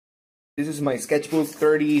This is my sketchbook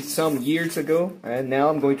 30 some years ago, and now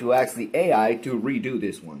I'm going to ask the AI to redo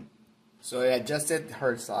this one. So I adjusted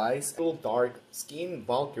her size. Dark-skin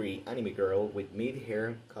Valkyrie anime girl with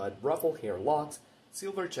mid-hair cut ruffle hair locks,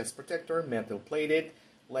 silver chest protector, metal plated,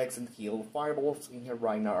 legs and heel, fireballs in her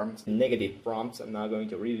right arm. Negative prompts, I'm not going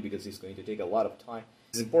to read it because it's going to take a lot of time.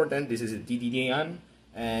 It's important, this is a DDDM,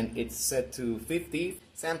 and it's set to 50,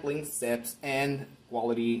 sampling steps, and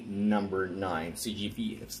quality number 9,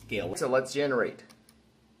 CGP scale. So let's generate.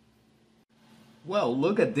 Well,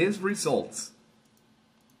 look at these results.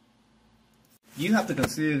 You have to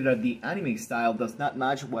consider that the anime style does not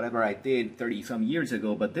match whatever I did 30 some years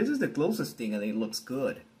ago, but this is the closest thing and it looks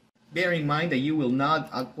good. Bear in mind that you will not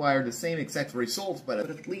acquire the same exact results, but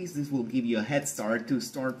at least this will give you a head start to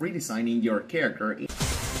start redesigning your character.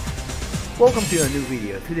 Welcome to a new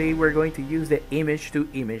video. Today we're going to use the image to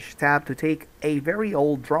image tab to take a very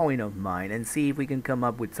old drawing of mine and see if we can come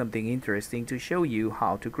up with something interesting to show you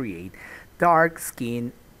how to create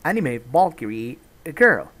Dark-skin Anime Valkyrie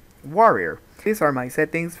girl, warrior. These are my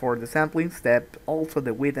settings for the sampling step, also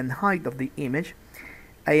the width and height of the image.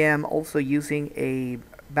 I am also using a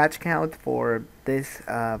batch count for this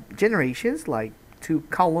generations, like 2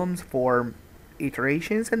 columns for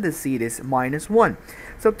iterations, and the seed is -1.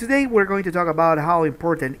 So today we're going to talk about how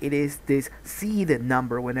important it is this seed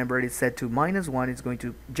number. Whenever it is set to -1, it's going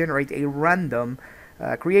to generate a random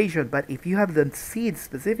creation, but if you have the seed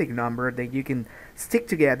specific number, then you can stick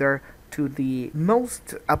together to the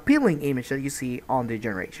most appealing image that you see on the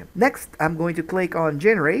generation. Next, I'm going to click on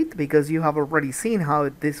generate because you have already seen how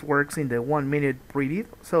this works in the 1-minute preview.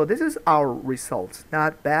 So this is our results.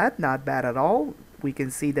 Not bad at all. We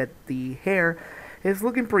can see that the hair is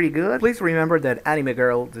looking pretty good. Please remember that anime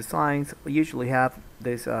girl designs usually have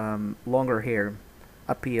this longer hair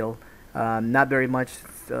appeal. Not very much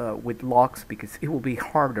with locks because it will be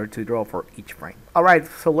harder to draw for each frame. Alright,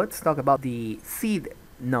 so let's talk about the seed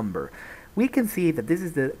number. We can see that this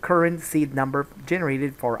is the current seed number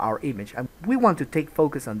generated for our image, and we want to take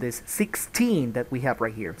focus on this 16 that we have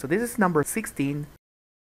right here. So this is number 16,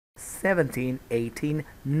 17, 18,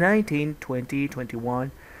 19, 20,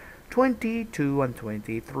 21, 22, and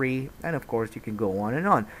 23, and of course you can go on and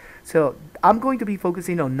on. So I'm going to be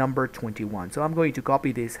focusing on number 21. So I'm going to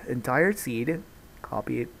copy this entire seed,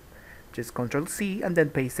 copy it, just Ctrl C, and then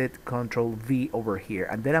paste it Ctrl V over here,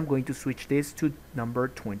 and then I'm going to switch this to number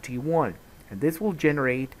 21, and this will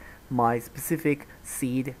generate my specific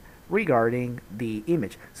seed regarding the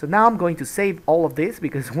image. So now I'm going to save all of this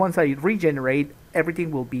because once I regenerate,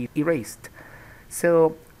 everything will be erased.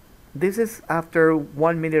 So this is after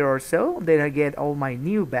 1 minute or so. Then I get all my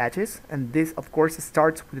new batches, and this of course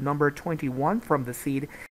starts with number 21 from the seed,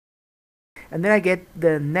 and then I get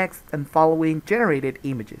the next and following generated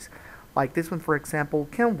images. Like this one, for example,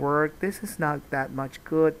 can work. This is not that much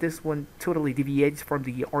good. This one totally deviates from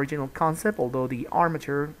the original concept, although the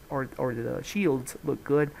armature or the shields look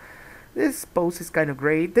good. This pose is kind of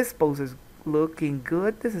great. This pose is looking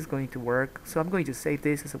good. This is going to work. So I'm going to save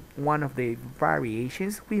this as one of the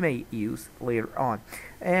variations we may use later on.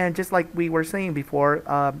 And just like we were saying before,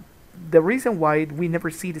 the reason why we never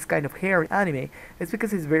see this kind of hair in anime is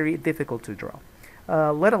because it's very difficult to draw.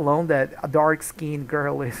 Let alone that a dark-skinned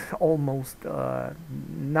girl is almost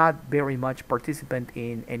not very much participant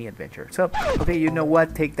in any adventure. So, okay, you know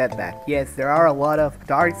what? Take that back. Yes, there are a lot of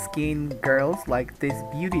dark-skinned girls like these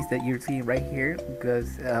beauties that you're seeing right here,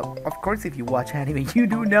 because of course if you watch anime, you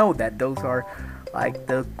do know that those are like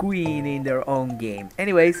the queen in their own game.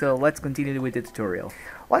 Anyway, so let's continue with the tutorial.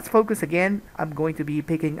 Let's focus again. I'm going to be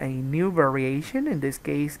picking a new variation. In this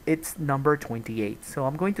case, it's number 28. So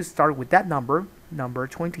I'm going to start with that number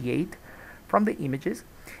 28 from the images,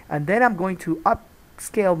 and then I'm going to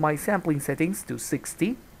upscale my sampling settings to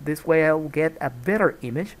 60. This way I'll get a better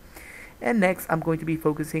image. And next I'm going to be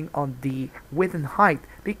focusing on the width and height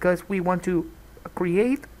because we want to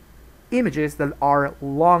create images that are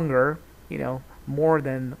longer, you know, more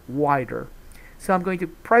than wider. So I'm going to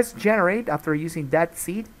press generate after using that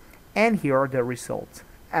seed, and here are the results.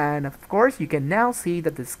 And of course you can now see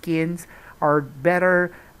that the skins are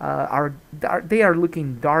better, they are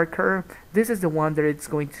looking darker. This is the one that it's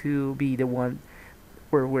going to be the one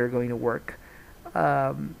where we're going to work.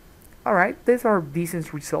 Alright, these are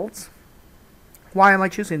decent results. Why am I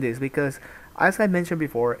choosing this? Because as I mentioned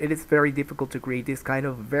before, it is very difficult to create this kind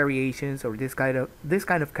of variations or this kind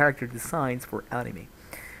of character designs for anime.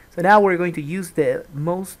 So now we're going to use the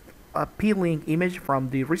most appealing image from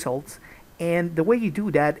the results, and the way you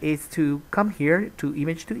do that is to come here to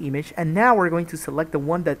image, and now we're going to select the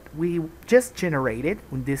one that we just generated.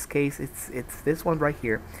 In this case, it's this one right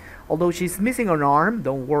here. Although she's missing an arm,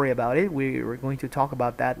 don't worry about it. We're going to talk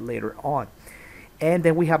about that later on. And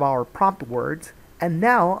then we have our prompt words. And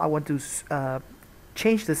now I want to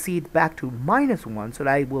change the seed back to -1 so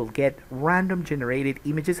that I will get random generated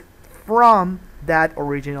images from that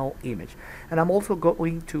original image. And I'm also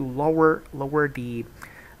going to lower the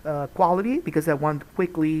quality because I want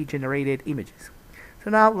quickly generated images. So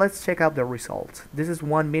now let's check out the results. This is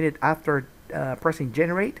 1 minute after pressing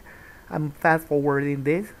generate. I'm fast forwarding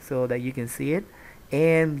this so that you can see it.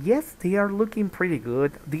 And yes, they are looking pretty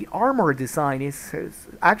good. The armor design is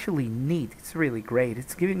actually neat. It's really great.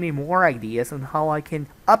 It's giving me more ideas on how I can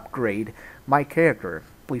upgrade my character.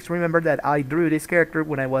 Please remember that I drew this character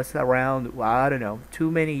when I was around, well, I don't know,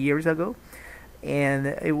 too many years ago. And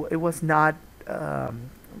it was not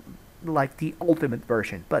like the ultimate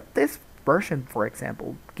version. But this version, for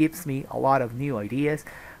example, gives me a lot of new ideas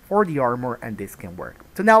for the armor, and this can work.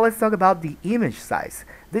 So now let's talk about the image size.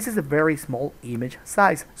 This is a very small image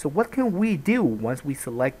size. So what can we do once we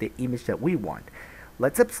select the image that we want?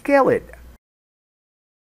 Let's upscale it.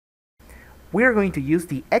 We're going to use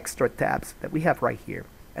the extra tabs that we have right here,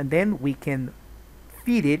 and then we can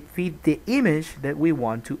feed the image that we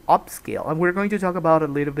want to upscale. And we're going to talk about a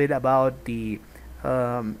little bit about the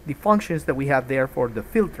functions that we have there for the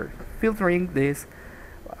filter. Filtering this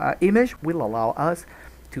image will allow us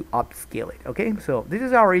to upscale it. Okay, so this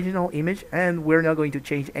is our original image, and we're not going to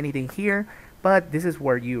change anything here, but this is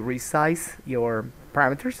where you resize your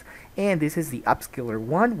parameters, and this is the upscaler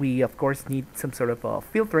one. We of course need some sort of a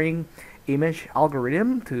filtering image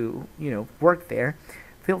algorithm to, work there,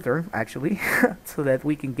 filter actually, so that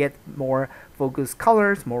we can get more focused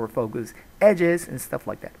colors, more focused edges and stuff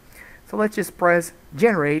like that. So let's just press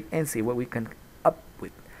generate and see what we can up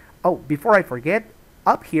with. Oh, before I forget,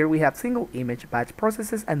 up here we have single image batch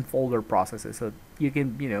processes and folder processes, so you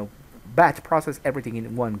can batch process everything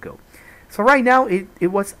in one go. So right now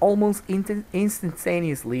it was almost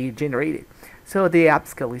instantaneously generated. So the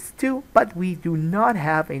upscale is 2, but we do not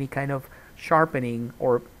have any kind of sharpening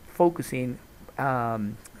or focusing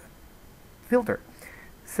filter.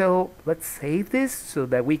 So let's save this so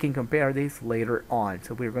that we can compare this later on.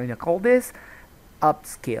 So we're going to call this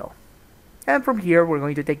upscale. And from here, we're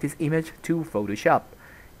going to take this image to Photoshop.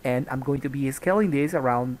 And I'm going to be scaling this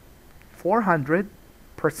around 400%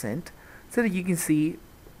 so that you can see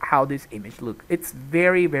how this image looks. It's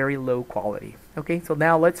very, very low quality. Okay, so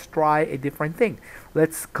now let's try a different thing.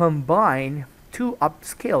 Let's combine 2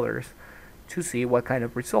 upscalers to see what kind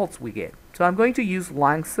of results we get. So I'm going to use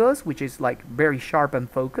𝐀𝐧𝐢𝐫𝐥, which is like very sharp and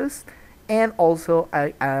focused, and also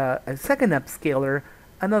a second upscaler,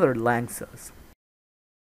 another 𝐀𝐧𝐢𝐫𝐥.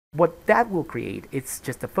 What that will create, it's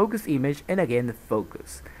just a focus image, and again the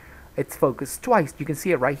focus. It's focused twice. You can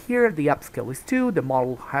see it right here. The upscale is 2. The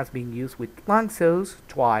model has been used with 𝐀𝐧𝐢𝐫𝐥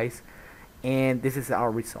twice, and this is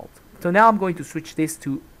our result. So now I'm going to switch this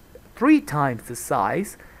to 3 times the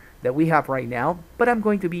size that we have right now, but I'm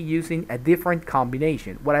going to be using a different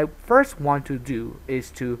combination. What I first want to do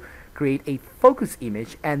is to create a focus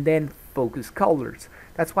image and then focus colors.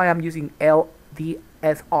 That's why I'm using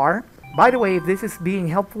LDSR. By the way, if this is being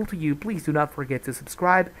helpful to you, please do not forget to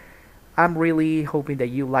subscribe. I'm really hoping that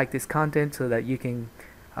you like this content so that you can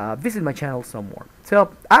visit my channel some more.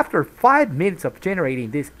 So after 5 minutes of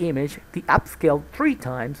generating this image, the upscale 3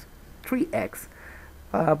 times, 3x,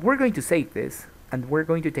 we're going to save this, and we're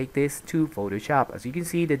going to take this to Photoshop. As you can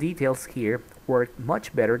see, the details here work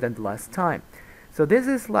much better than the last time. So this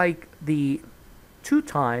is like the 2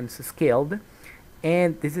 times scaled,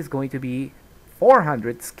 and this is going to be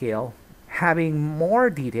 400 scale, having more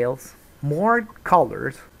details, more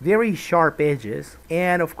colors, very sharp edges,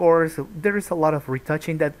 and of course there is a lot of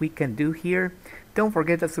retouching that we can do here. Don't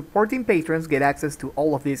forget that supporting patrons get access to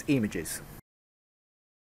all of these images.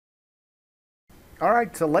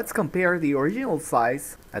 Alright, so let's compare the original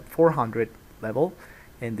size at 400 level,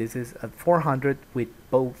 and this is at 400 with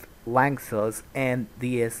both 𝐀𝐧𝐢𝐫𝐥 and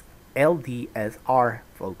the LDSR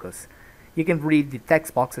focus. You can read the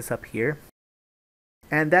text boxes up here.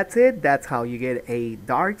 And that's it. That's how you get a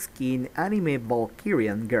dark-skin anime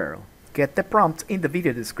Valkyrian girl. Get the prompt in the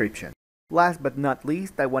video description. Last but not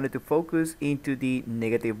least, I wanted to focus into the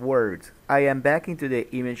negative words. I am back into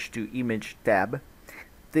the image to image tab.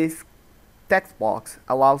 This text box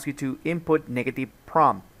allows you to input negative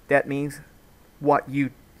prompt. That means what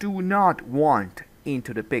you do not want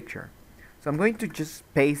into the picture. So I'm going to just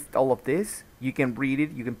paste all of this. You can read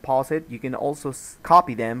it, you can pause it, you can also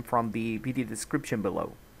copy them from the video description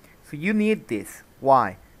below. So you need this.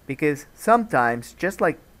 Why? Because sometimes, just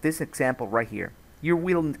like this example right here, you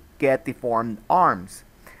will get deformed arms.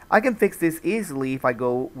 I can fix this easily if I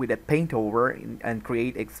go with a paint over and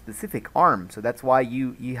create a specific arm. So that's why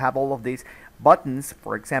you have all of these buttons,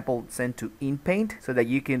 for example, sent to InPaint, so that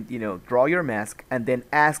you can, draw your mask and then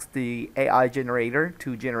ask the AI generator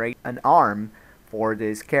to generate an arm for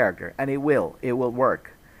this character, and it will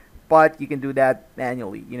work. But you can do that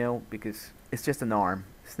manually, because it's just an arm.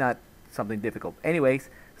 It's not something difficult. Anyways,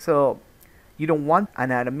 so you don't want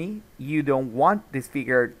anatomy, you don't want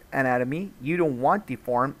disfigured anatomy, you don't want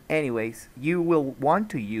deformed. Anyways, you will want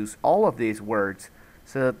to use all of these words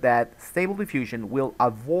so that Stable Diffusion will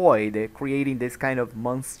avoid creating this kind of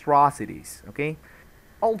monstrosities, okay?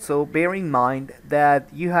 Also, bear in mind that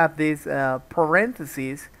you have this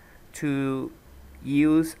parentheses to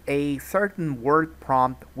use a certain word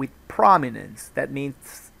prompt with prominence. That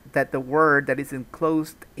means that the word that is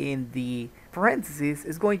enclosed in the parentheses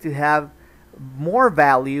is going to have more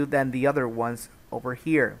value than the other ones over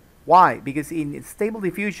here. Why? Because in Stable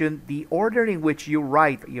Diffusion, the order in which you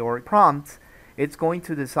write your prompts, it's going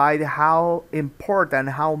to decide how important,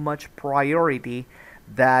 how much priority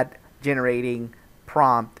that generating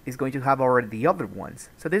prompt is going to have over the other ones.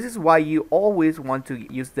 So this is why you always want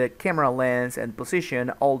to use the camera lens and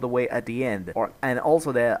position all the way at the end, and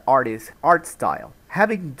also the artist's art style.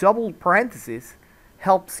 Having double parentheses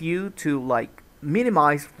helps you to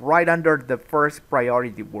minimize right under the first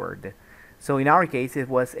priority word. So in our case, it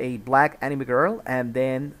was a black anime girl, and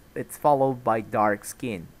then it's followed by dark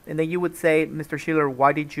skin. And then you would say, Mr. Schiller,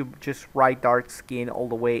 why did you just write dark skin all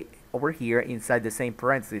the way over here inside the same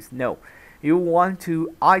parentheses? No, you want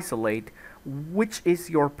to isolate which is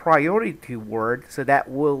your priority word, so that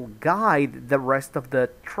will guide the rest of the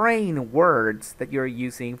train words that you're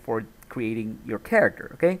using for creating your character,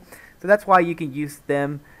 okay? So that's why you can use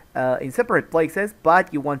them in separate places,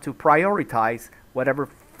 but you want to prioritize whatever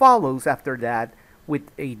follows after that with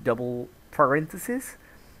a double parenthesis.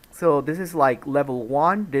 So this is like level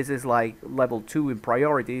 1, this is like level 2 in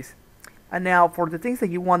priorities. And now for the things that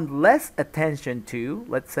you want less attention to,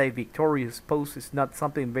 let's say Victoria's pose is not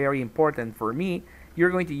something very important for me, you're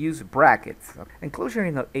going to use brackets.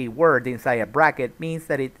 Enclosing a word inside a bracket means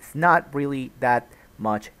that it's not really that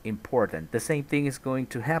much important. The same thing is going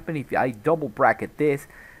to happen if I double bracket this.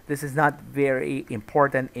 This is not very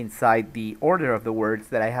important inside the order of the words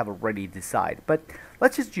that I have already decided. But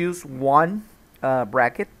let's just use one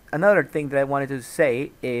bracket. Another thing that I wanted to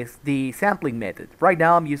say is the sampling method. Right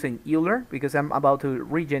now I'm using Euler because I'm about to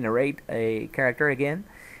regenerate a character again.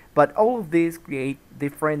 But all of these create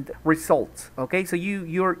different results. Okay, so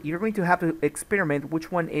you're going to have to experiment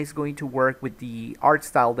which one is going to work with the art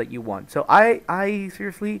style that you want. So I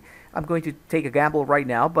seriously, I'm going to take a gamble right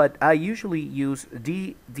now, but I usually use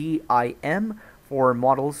DDIM for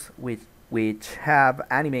models which have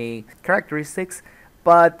anime characteristics.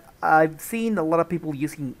 But I've seen a lot of people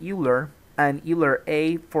using Euler and Euler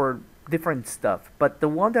A for different stuff. But the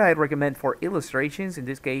one that I recommend for illustrations, in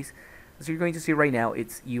this case, as you're going to see right now,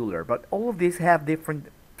 it's Euler. But all of these have different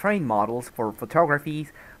train models for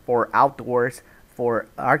photographies, for outdoors, for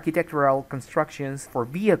architectural constructions, for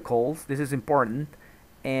vehicles, this is important,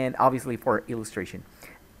 and obviously for illustration.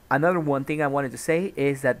 Another one thing I wanted to say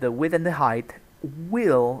is that the width and the height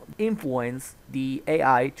will influence the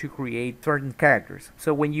AI to create certain characters.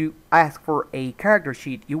 So when you ask for a character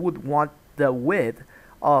sheet, you would want the width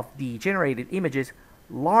of the generated images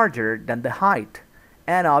larger than the height.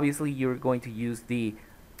 And obviously you're going to use the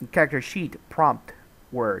character sheet prompt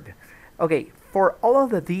word. Okay, for all of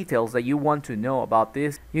the details that you want to know about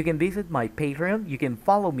this, you can visit my Patreon. You can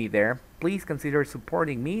follow me there. Please consider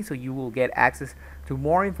supporting me so you will get access to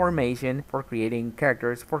more information for creating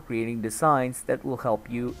characters, for creating designs that will help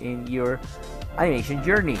you in your animation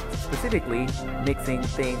journey, specifically mixing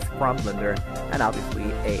things from Blender and obviously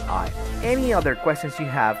AI. Any other questions you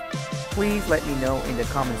have, please let me know in the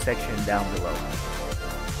comment section down below.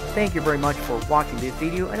 Thank you very much for watching this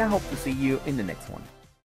video, and I hope to see you in the next one.